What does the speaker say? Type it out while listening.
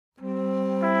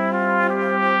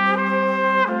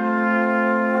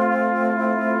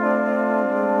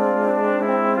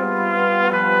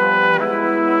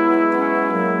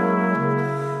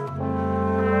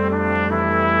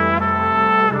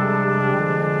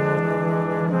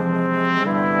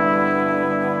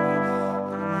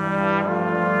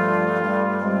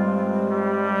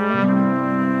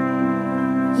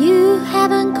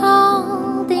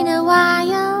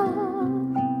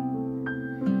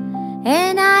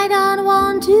I don't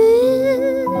want to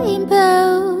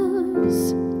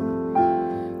impose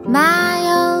my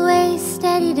always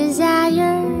steady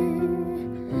desire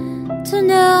to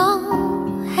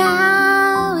know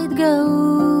how it goes.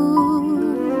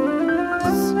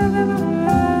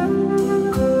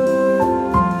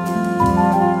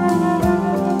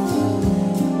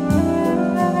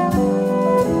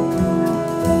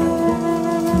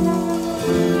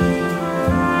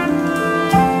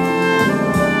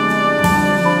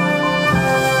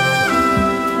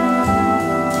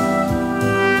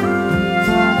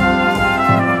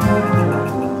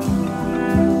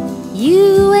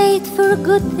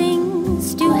 Good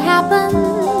things to happen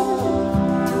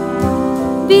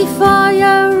before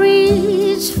you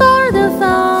reach for the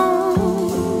phone.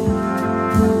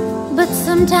 But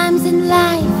sometimes in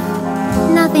life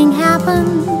nothing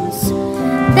happens.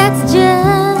 That's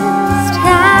just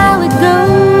how it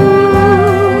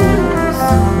goes.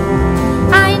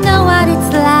 I know what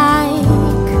it's like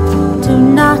to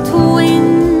not win.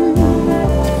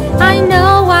 I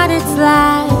know what it's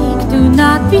like to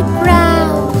not be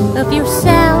proud of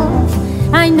yourself.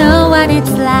 I know what it's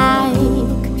like.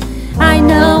 I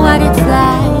know what it's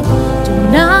like to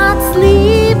not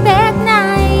sleep at night.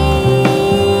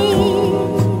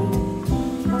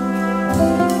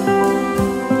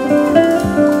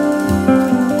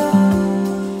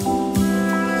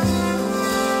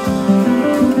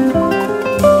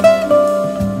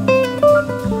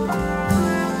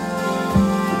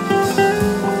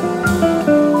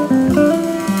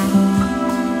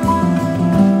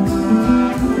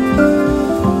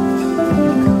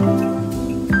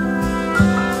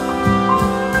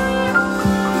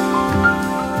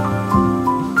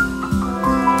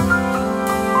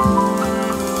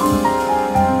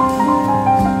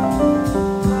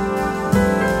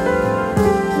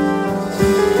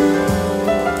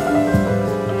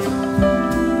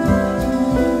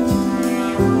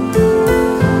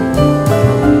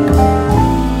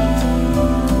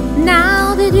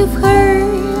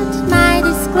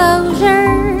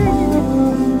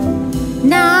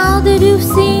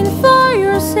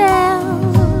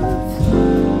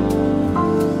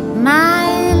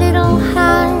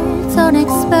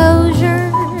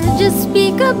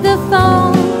 The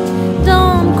phone,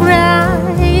 don't cry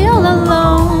all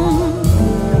alone.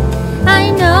 I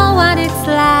know what it's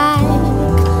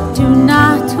like to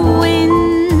not win.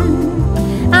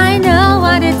 I know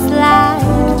what it's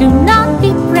like to not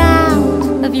be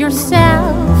proud of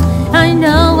yourself. I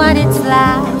know what it's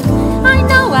like. I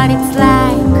know what it's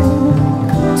like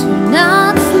to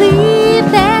not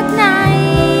sleep at night.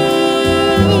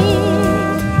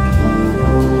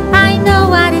 I know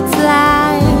what it's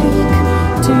like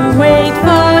to wait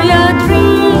for your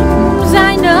dreams. I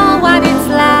know what it's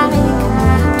like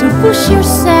to push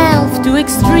yourself to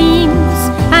extremes.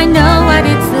 I know what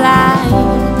it's like.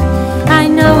 I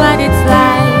know what it's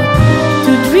like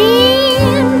to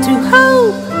dream, to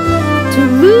hope, to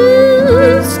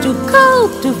lose, to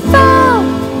cope, to fall,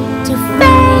 to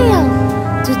fail,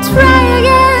 to try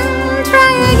again,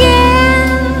 try again.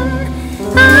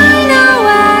 I know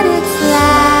what it's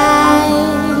like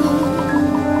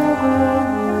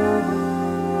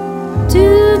to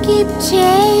keep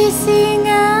chasing a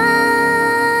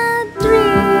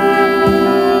dream.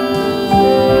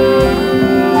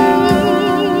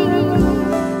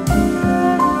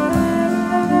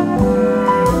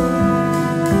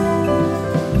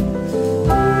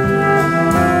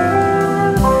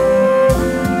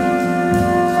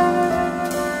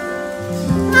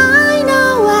 I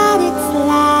know what it's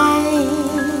like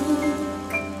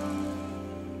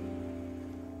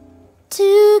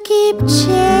to keep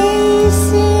chasing